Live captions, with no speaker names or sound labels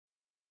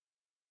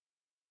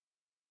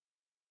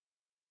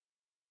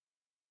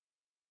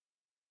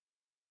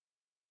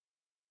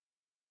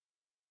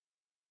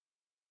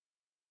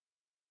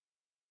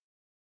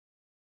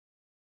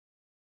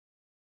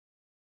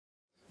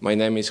My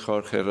name is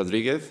Jorge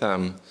Rodriguez.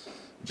 I'm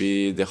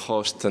be the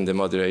host and the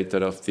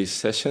moderator of this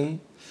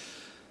session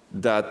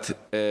that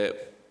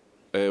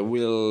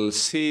we'll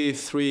see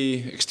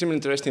three extremely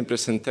interesting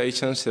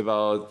presentations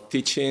about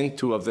teaching,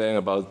 two of them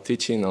about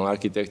teaching on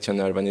architecture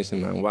and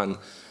urbanism, and one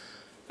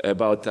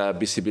about a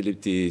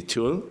visibility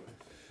tool.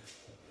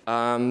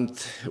 And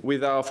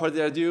without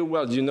further ado,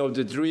 well, you know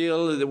the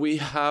drill that we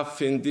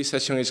have in this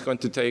session is going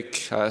to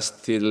take us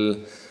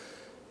till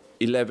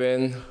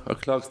 11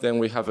 o'clock. Then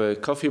we have a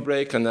coffee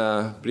break and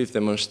a brief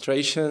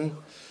demonstration.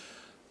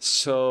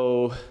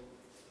 So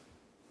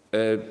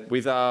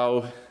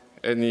without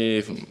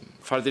any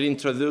further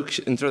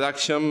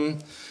introduction,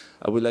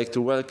 I would like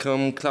to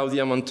welcome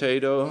Cláudia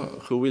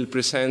Monteiro, who will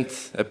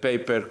present a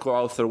paper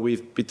co-authored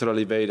with Vítor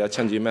Oliveira,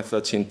 Changing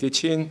Methods in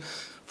Teaching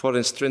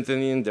for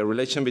Strengthening the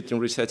Relation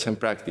Between Research and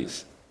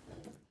Practice.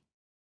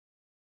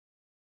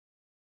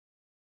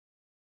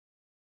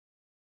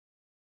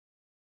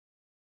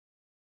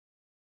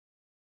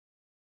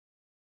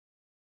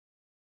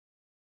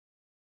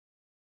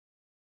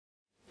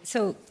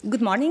 So,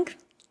 good morning.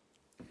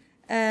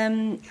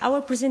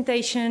 Our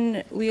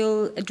presentation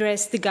will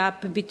address the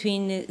gap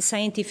between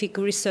scientific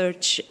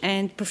research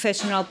and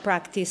professional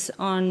practice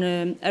on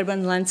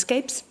urban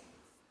landscapes.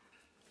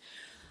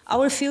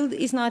 Our field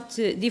is not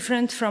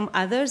different from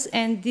others,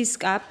 and this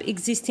gap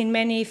exists in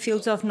many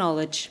fields of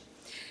knowledge.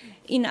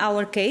 In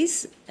our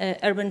case,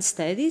 urban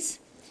studies,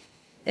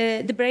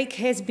 the break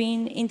has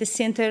been in the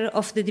center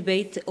of the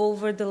debate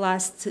over the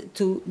last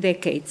 2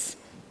 decades.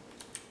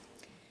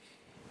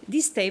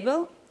 This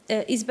table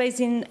is based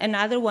in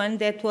another one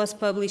that was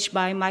published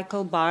by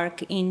Michael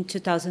Bark in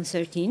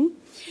 2013,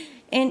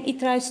 and it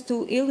tries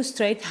to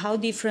illustrate how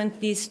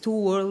different these two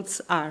worlds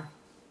are.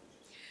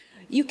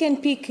 You can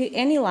pick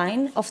any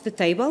line of the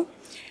table,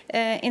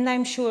 and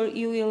I'm sure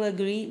you will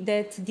agree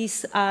that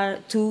these are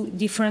two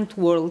different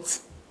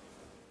worlds.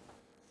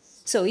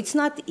 So it's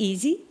not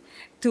easy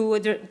to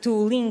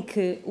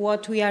link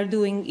what we are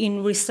doing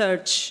in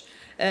research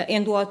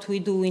and what we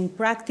do in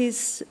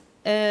practice.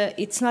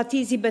 It's not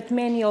easy, but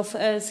many of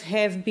us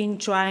have been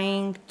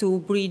trying to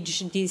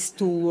bridge these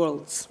two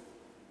worlds.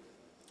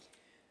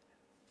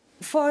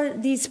 For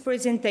this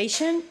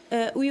presentation,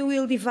 we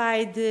will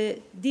divide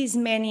these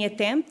many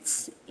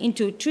attempts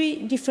into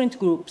 3 different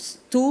groups: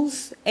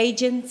 tools,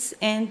 agents,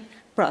 and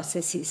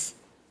processes.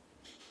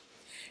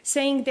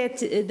 Saying that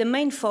the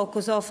main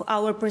focus of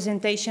our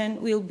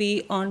presentation will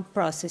be on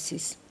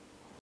processes.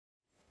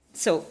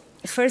 So,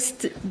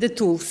 first, the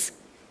tools.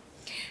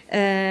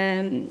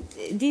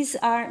 These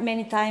are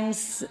many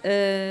times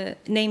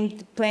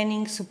named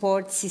planning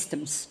support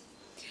systems.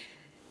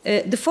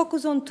 The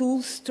focus on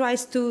tools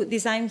tries to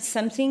design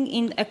something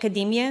in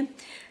academia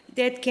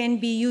that can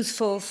be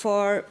useful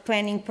for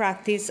planning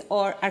practice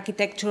or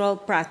architectural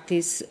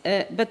practice,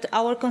 but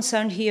our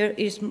concern here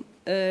is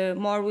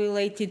more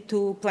related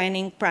to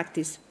planning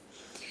practice.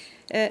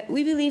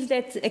 We believe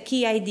that a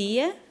key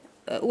idea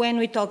when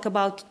we talk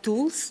about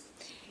tools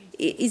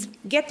is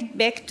get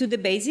back to the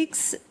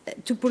basics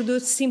to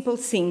produce simple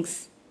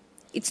things.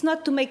 It's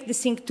not to make the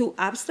thing too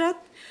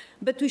abstract,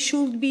 but we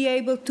should be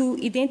able to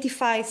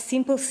identify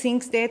simple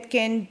things that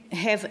can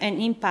have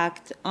an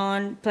impact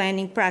on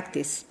planning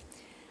practice.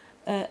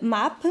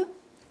 MAP,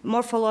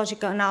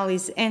 morphological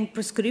analysis and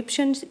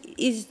prescriptions,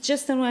 is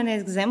just one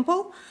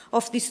example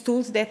of these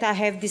tools that I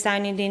have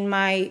designed in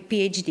my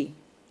PhD.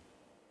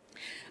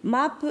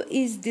 MAP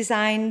is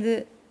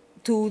designed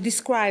to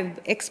describe,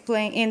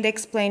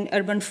 explain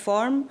urban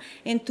form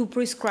and to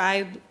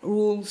prescribe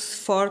rules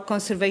for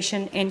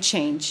conservation and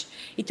change.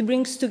 It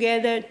brings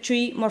together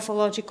 3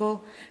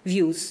 morphological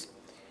views: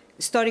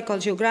 historical,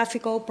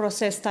 geographical,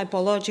 process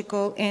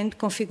typological, and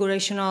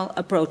configurational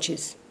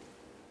approaches.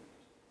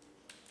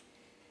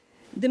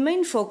 The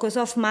main focus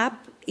of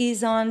MAP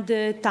is on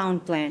the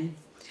town plan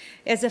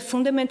as a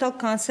fundamental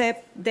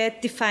concept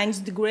that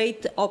defines the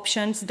great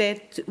options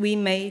that we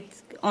made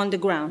on the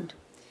ground.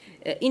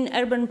 In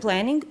urban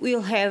planning,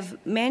 we'll have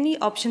many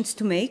options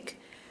to make,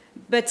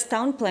 but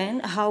town plan,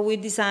 how we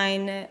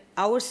design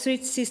our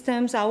street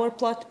systems, our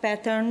plot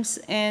patterns,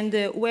 and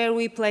where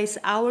we place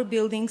our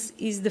buildings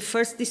is the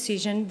first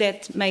decision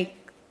that may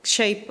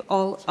shape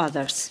all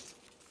others.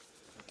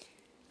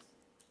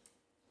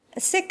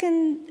 A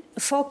second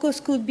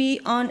focus could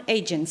be on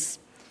agents.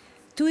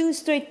 To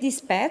illustrate this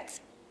path,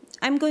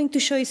 I'm going to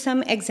show you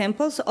some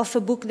examples of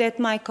a book that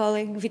my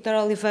colleague Vítor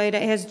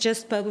Oliveira has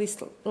just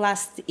published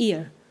last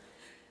year.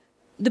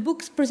 The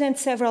book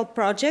presents several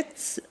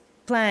projects,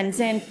 plans,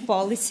 and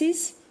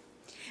policies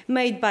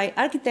made by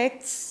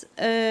architects,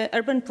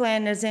 urban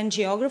planners, and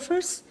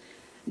geographers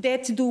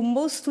that do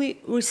mostly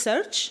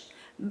research,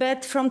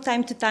 but from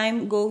time to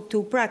time go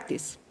to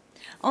practice.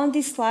 On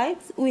this slide,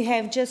 we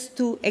have just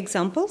 2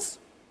 examples.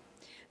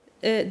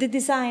 The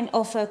design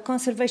of a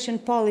conservation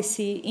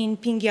policy in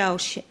Pingyao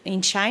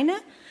in China,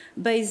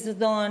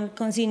 based on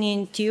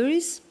Consignian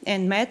theories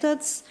and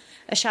methods,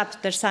 a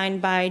chapter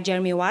signed by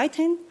Jeremy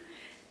Whitehead,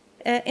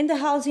 in the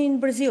house in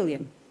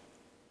Brasilia.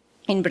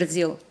 in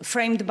Brazil,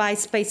 framed by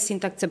Space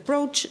Syntax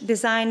Approach,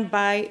 designed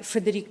by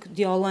Frederico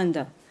de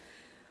Holanda.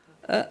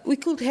 We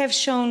could have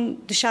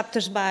shown the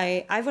chapters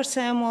by Ivor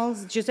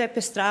Samuels,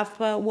 Giuseppe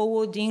Straffa,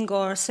 Wowo Ding,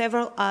 or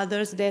several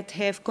others that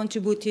have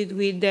contributed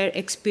with their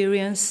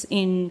experience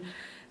in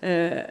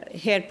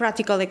her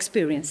practical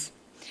experience.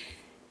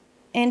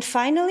 And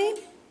finally,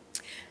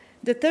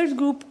 the third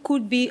group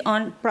could be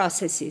on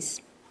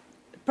processes.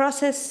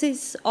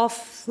 Processes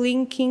of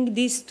linking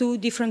these two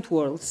different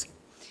worlds.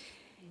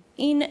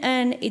 In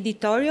an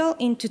editorial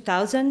in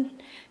 2000,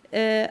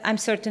 I'm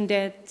certain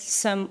that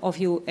some of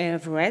you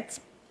have read,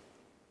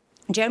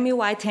 Jeremy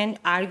Whitehand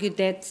argued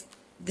that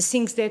the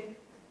things that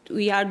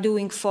we are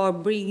doing for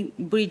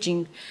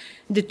bridging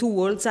the two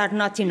worlds are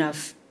not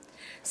enough.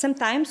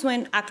 Sometimes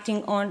when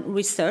acting on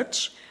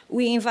research,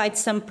 we invite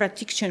some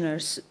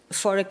practitioners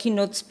for a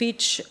keynote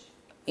speech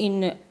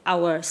in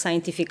our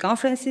scientific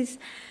conferences.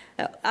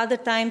 Other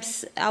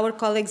times, our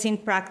colleagues in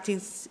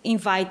practice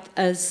invite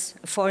us,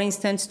 for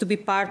instance, to be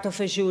part of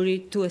a jury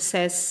to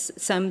assess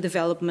some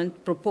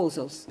development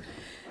proposals.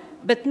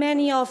 But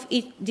many of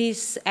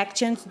these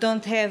actions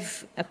don't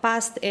have a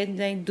past and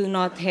they do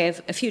not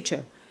have a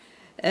future.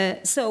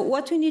 So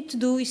what we need to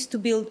do is to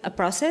build a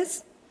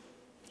process,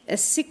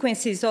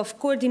 sequences of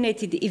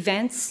coordinated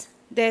events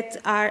that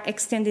are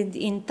extended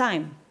in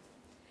time.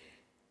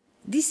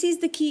 This is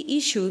the key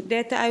issue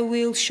that I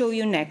will show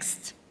you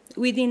next,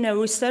 within a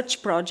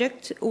research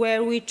project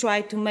where we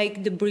try to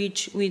make the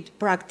bridge with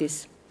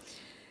practice.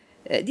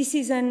 This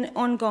is an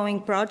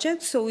ongoing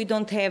project, so we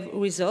don't have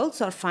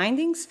results or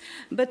findings,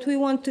 but we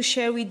want to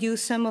share with you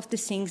some of the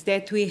things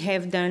that we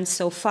have done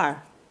so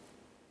far.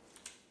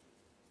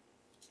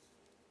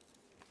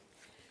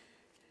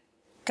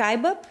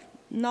 KAIBUP,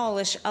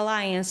 Knowledge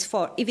Alliance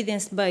for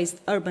Evidence-Based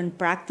Urban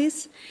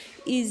Practice,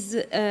 is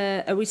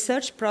a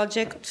research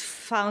project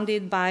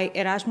founded by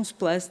Erasmus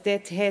Plus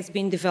that has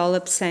been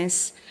developed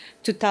since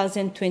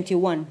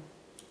 2021.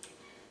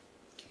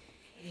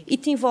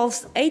 It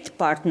involves 8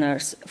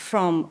 partners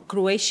from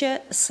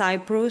Croatia,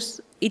 Cyprus,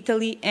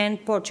 Italy,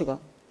 and Portugal.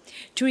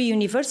 3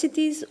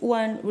 universities,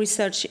 1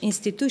 research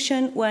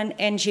institution, 1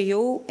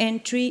 NGO,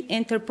 and 3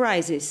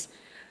 enterprises,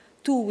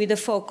 2 with a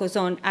focus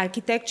on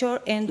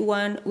architecture and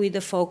 1 with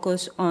a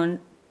focus on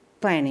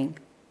planning.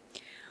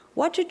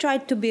 What we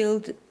tried to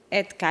build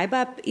at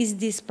KAIBUP is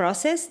this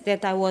process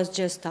that I was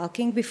just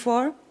talking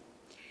before.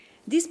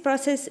 This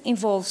process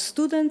involves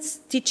students,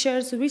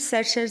 teachers,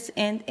 researchers,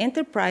 and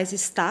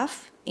enterprise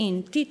staff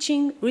in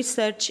teaching,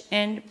 research,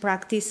 and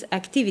practice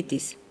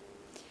activities.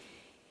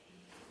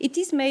 It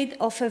is made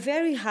of a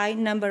very high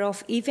number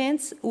of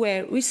events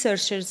where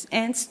researchers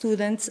and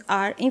students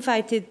are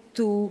invited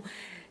to,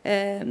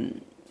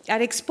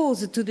 are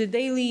exposed to the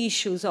daily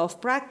issues of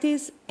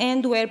practice,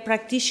 and where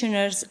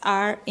practitioners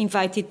are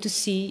invited to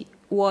see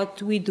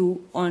what we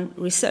do on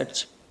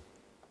research.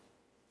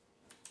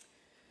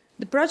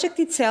 The project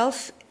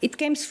itself, it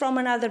comes from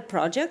another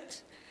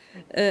project.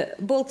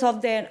 Both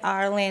of them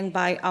are led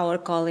by our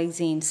colleagues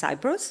in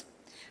Cyprus.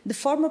 The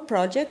former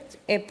project,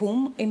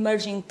 EPUM,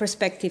 Emerging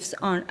Perspectives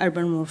on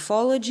Urban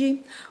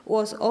Morphology,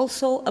 was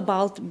also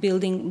about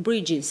building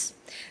bridges,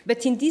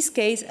 but in this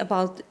case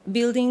about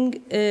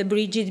building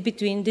bridges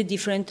between the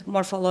different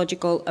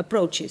morphological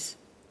approaches.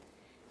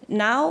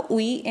 Now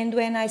we, and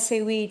when I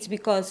say we, it's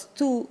because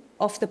 2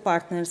 of the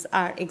partners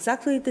are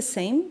exactly the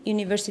same,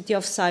 University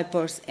of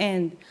Cyprus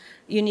and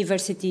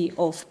University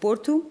of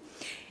Porto,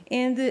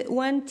 and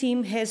 1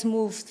 team has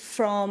moved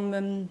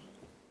from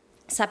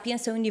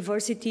Sapienza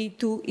University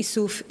to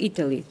ISUF,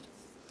 Italy.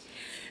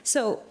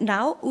 So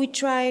now we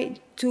try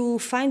to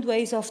find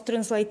ways of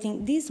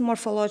translating this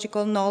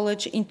morphological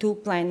knowledge into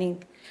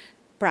planning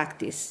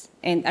practice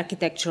and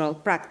architectural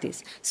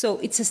practice. So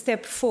it's a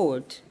step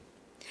forward.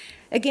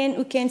 Again,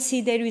 we can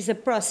see there is a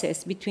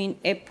process between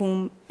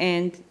EPUM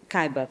and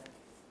KAIBUP.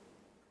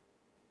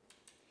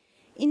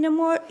 In a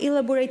more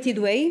elaborated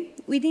way,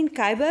 within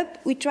KAIBUP,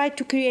 we try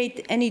to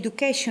create an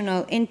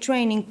educational and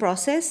training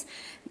process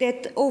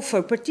that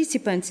offers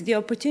participants the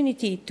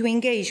opportunity to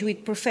engage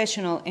with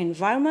professional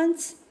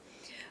environments,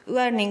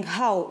 learning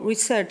how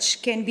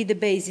research can be the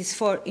basis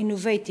for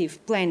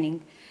innovative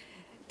planning,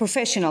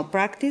 professional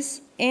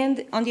practice,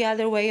 and on the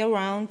other way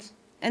around,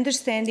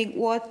 understanding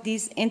what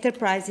these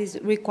enterprises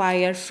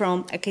require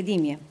from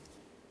academia.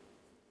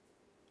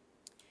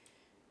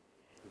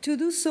 To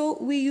do so,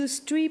 we use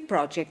 3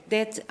 projects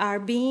that are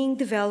being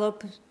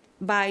developed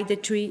by the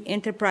 3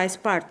 enterprise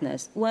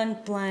partners.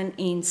 1 plan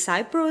in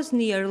Cyprus,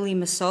 near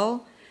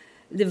Limassol,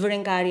 the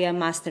Berengaria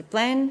Master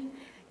Plan,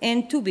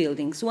 and 2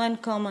 buildings. 1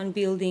 common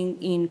building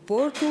in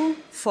Porto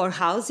for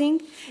housing,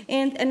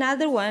 and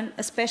another one,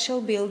 a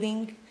special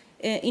building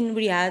in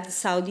Riyadh,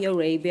 Saudi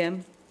Arabia,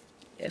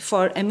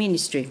 for a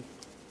ministry.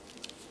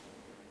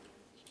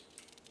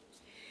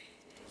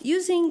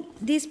 Using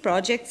these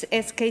projects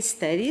as case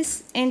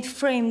studies and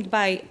framed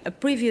by a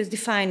previous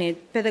defined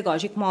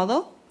pedagogic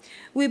model,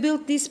 we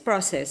built this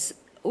process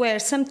where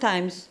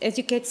sometimes, as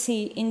you can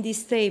see in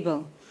this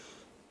table,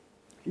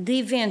 The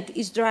event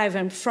is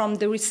driven from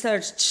the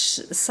research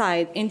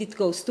side and it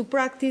goes to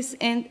practice,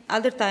 and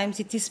other times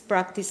it is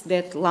practice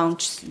that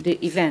launches the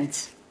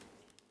event.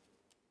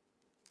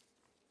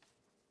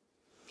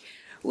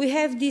 We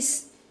have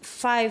these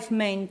 5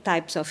 main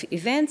types of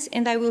events,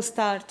 and I will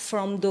start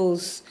from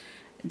those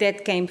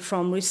that came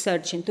from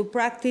research into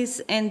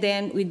practice, and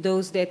then with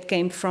those that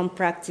came from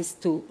practice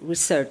to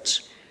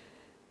research.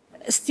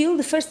 Still,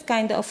 the first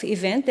kind of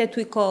event that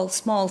we call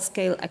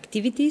small-scale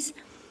activities,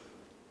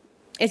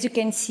 as you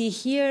can see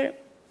here,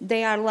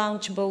 they are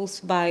launched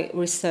both by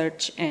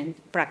research and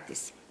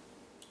practice.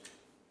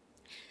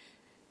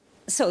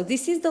 So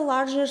this is the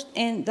largest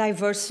and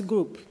diverse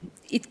group.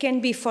 It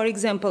can be, for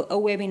example, a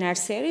webinar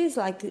series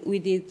like we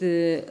did,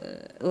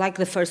 like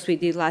the first we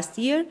did last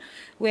year,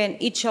 when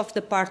each of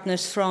the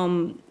partners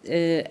from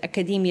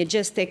academia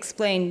just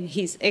explained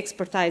his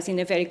expertise in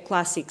a very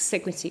classic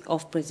sequence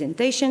of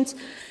presentations.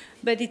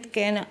 But it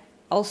can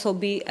also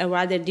be a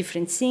rather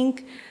different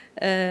thing.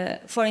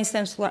 For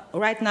instance,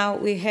 right now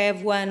we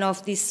have one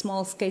of these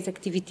small-scale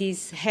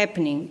activities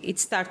happening.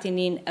 It's starting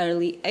in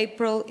early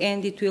April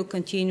and it will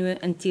continue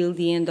until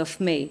the end of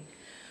May,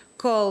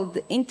 called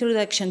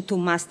Introduction to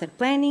Master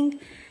Planning.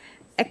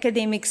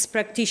 Academics,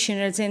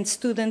 practitioners and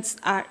students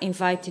are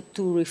invited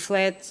to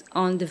reflect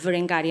on the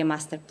Berengaria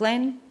Master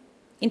Plan.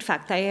 In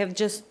fact, I have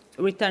just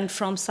returned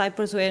from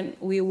Cyprus when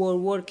we were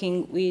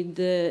working with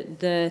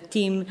the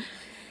team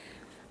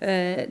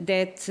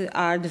that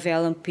are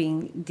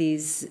developing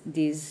this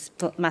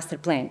master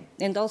plan,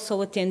 and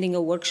also attending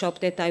a workshop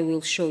that I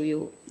will show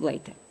you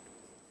later.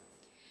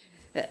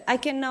 I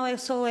can now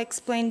also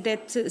explain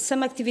that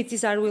some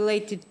activities are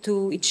related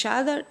to each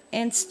other,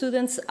 and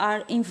students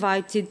are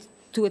invited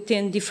to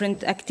attend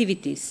different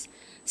activities.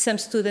 Some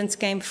students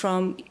came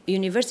from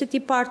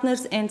university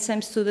partners, and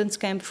some students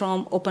came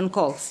from open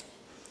calls.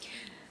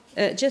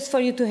 Just for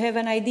you to have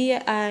an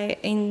idea,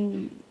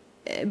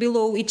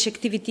 below each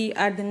activity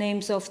are the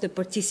names of the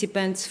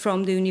participants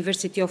from the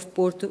University of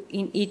Porto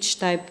in each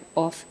type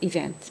of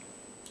event.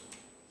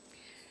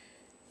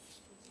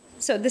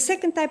 So the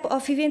second type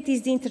of event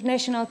is the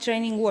international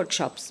training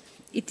workshops.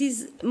 It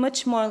is a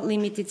much more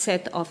limited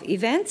set of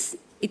events.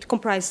 It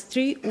comprises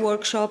 3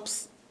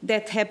 workshops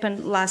that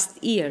happened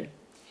last year.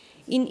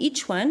 In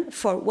each one,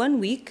 for 1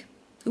 week,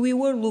 we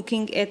were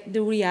looking at the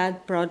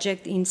Riyadh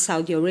project in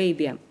Saudi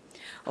Arabia.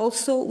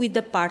 Also with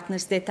the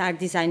partners that are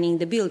designing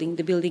the building.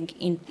 The building,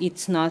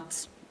 it's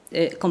not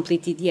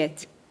completed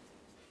yet.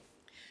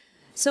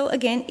 So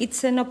again,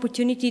 it's an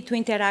opportunity to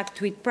interact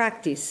with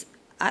practice.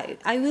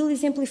 I will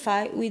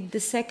exemplify with the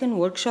second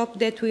workshop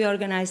that we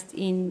organized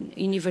in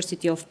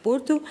University of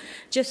Porto,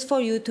 just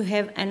for you to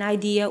have an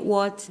idea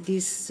what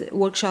these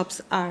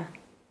workshops are.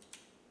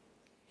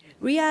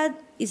 Riyadh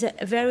is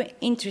a very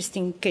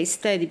interesting case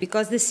study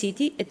because the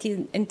city,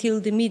 until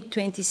the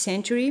mid-20th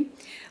century,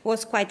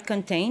 was quite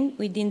contained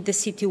within the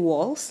city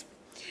walls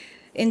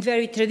and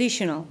very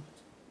traditional.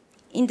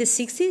 In the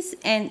 60s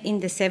and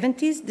in the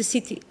 70s, the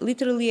city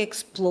literally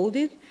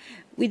exploded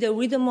with a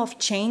rhythm of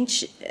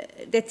change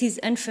that is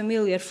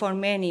unfamiliar for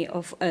many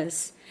of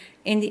us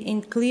and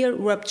in clear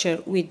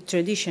rupture with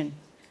tradition.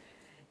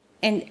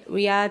 And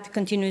Riyadh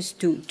continues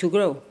to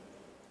grow.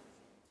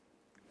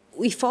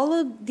 We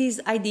followed this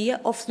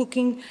idea of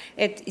looking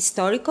at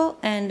historical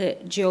and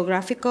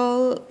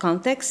geographical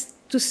context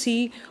to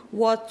see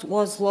what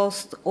was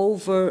lost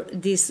over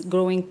this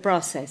growing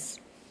process.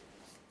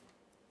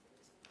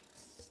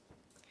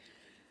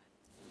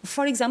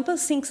 For example,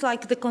 things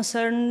like the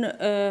concern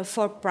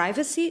for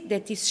privacy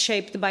that is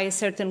shaped by a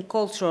certain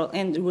cultural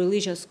and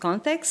religious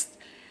context,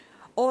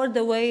 or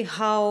the way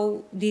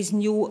how this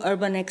new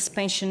urban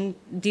expansion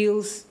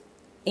deals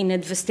in a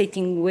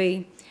devastating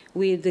way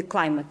with the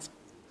climate.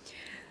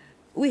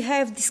 We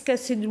have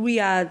discussed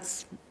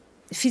Riyadh's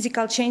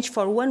physical change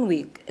for 1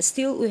 week.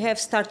 Still, we have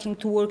starting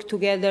to work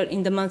together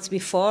in the months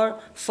before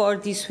for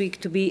this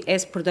week to be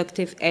as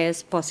productive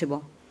as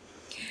possible.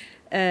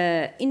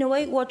 In a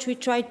way, what we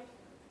tried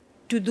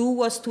to do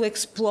was to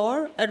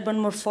explore urban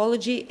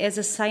morphology as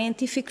a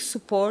scientific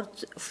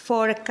support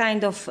for a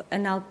kind of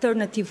an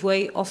alternative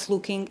way of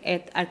looking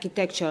at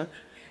architecture.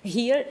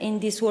 Here,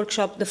 in this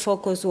workshop, the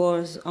focus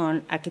was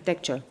on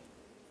architecture.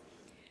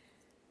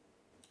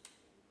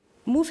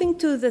 Moving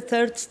to the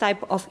third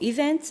type of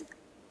event,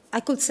 I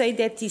could say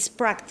that is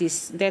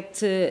practice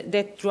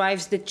that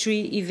drives the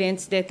 3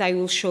 events that I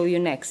will show you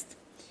next.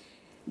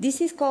 This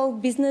is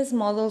called Business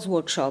Models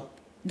Workshop.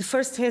 The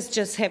first has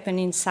just happened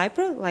in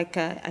Cyprus, like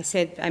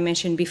I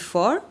mentioned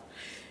before,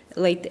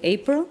 late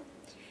April.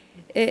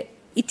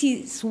 It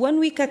is 1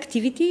 week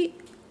activity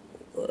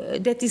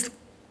that is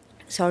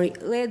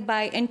led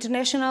by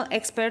international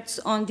experts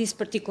on this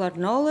particular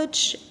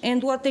knowledge,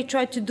 and what they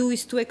try to do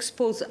is to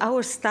expose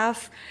our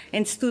staff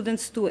and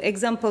students to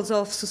examples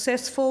of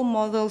successful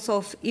models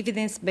of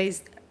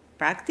evidence-based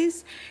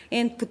practice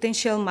and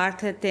potential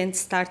market and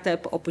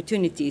startup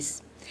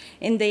opportunities.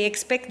 And they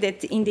expect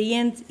that in the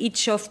end,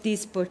 each of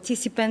these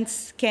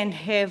participants can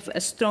have a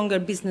stronger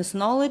business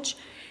knowledge,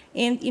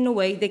 and in a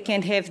way they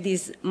can have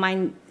this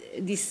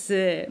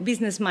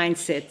business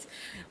mindset,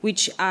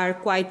 which are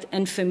quite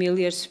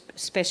unfamiliar,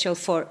 especially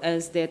for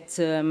us that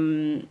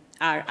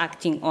are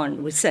acting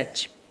on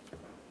research.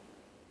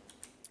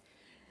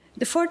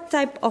 The fourth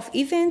type of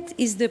event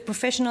is the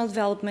professional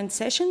development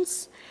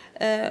sessions.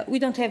 We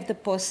don't have the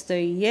poster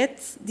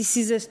yet. This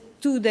is a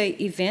 2-day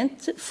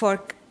event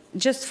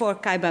just for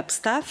KAIBAP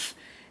staff,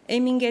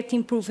 aiming at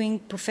improving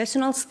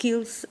professional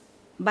skills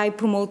by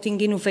promoting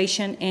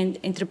innovation and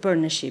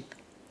entrepreneurship.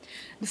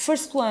 The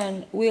first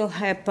one will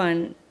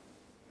happen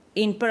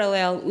in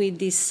parallel with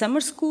this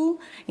summer school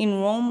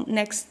in Rome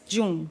next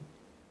June.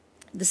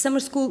 The summer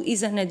school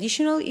is an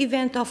additional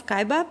event of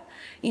KAIBAP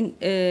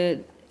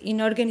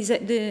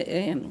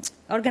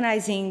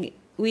organizing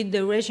with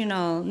the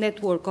regional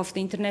network of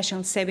the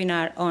International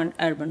Seminar on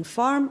Urban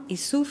Farm,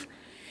 ISUF,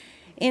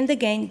 and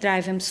again,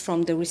 drives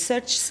from the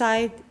research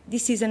side.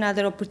 This is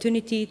another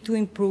opportunity to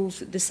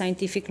improve the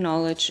scientific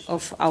knowledge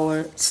of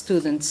our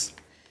students.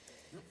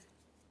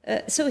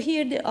 So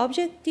here the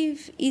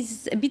objective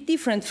is a bit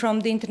different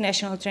from the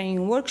international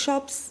training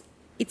workshops.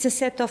 It's a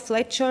set of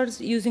lectures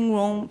using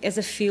Rome as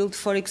a field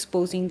for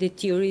exposing the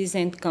theories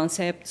and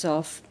concepts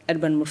of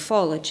urban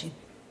morphology.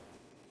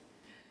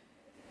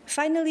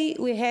 Finally,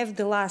 we have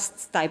the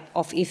last type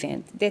of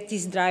event that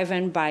is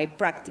driven by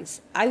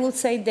practice. I will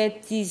say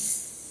that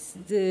is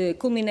the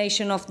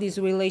culmination of this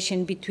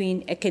relation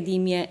between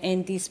academia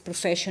and these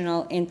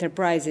professional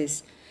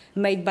enterprises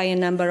made by a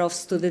number of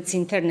students'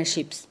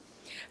 internships.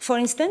 For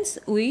instance,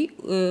 we,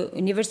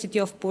 University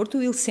of Porto,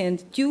 will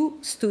send 2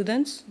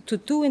 students to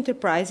 2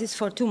 enterprises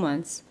for 2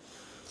 months.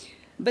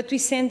 But we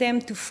send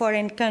them to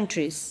foreign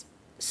countries,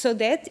 so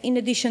that, in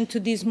addition to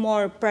this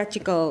more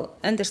practical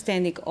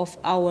understanding of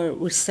our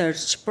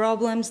research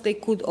problems, they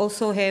could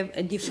also have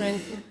a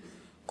different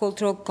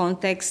cultural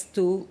context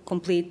to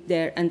complete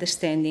their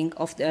understanding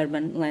of the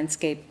urban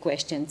landscape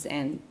questions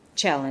and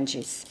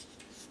challenges.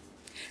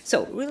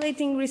 So,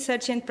 relating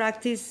research and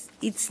practice,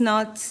 it's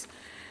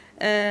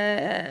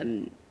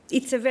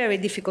a very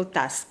difficult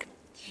task.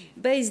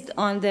 Based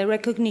on the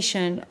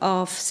recognition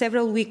of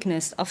several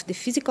weaknesses of the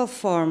physical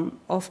form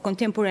of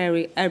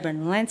contemporary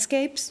urban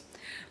landscapes,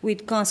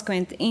 with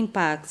consequent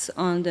impacts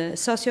on the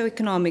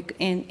socioeconomic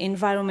and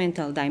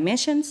environmental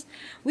dimensions,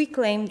 we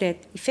claim that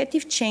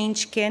effective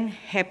change can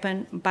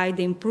happen by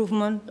the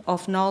improvement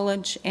of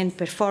knowledge and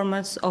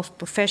performance of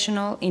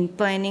professionals in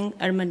planning,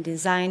 urban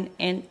design,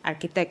 and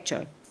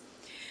architecture.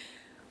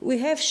 We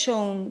have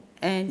shown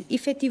an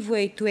effective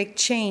way to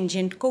exchange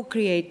and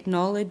co-create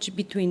knowledge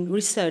between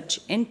research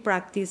and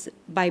practice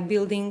by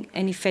building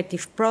an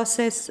effective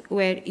process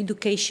where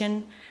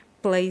education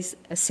plays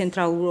a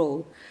central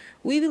role.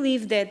 We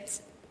believe that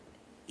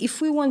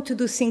if we want to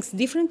do things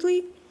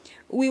differently,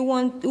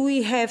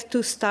 we have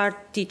to start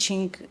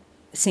teaching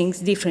things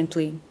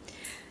differently.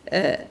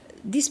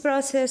 This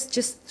process,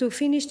 just to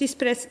finish,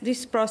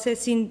 this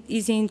process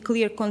is in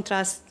clear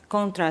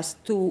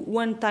contrast to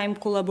one-time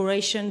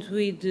collaborations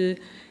with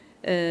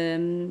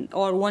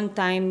or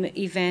one-time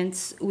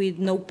events with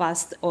no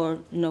past or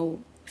no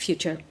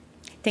future.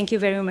 Thank you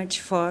very much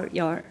for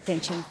your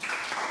attention.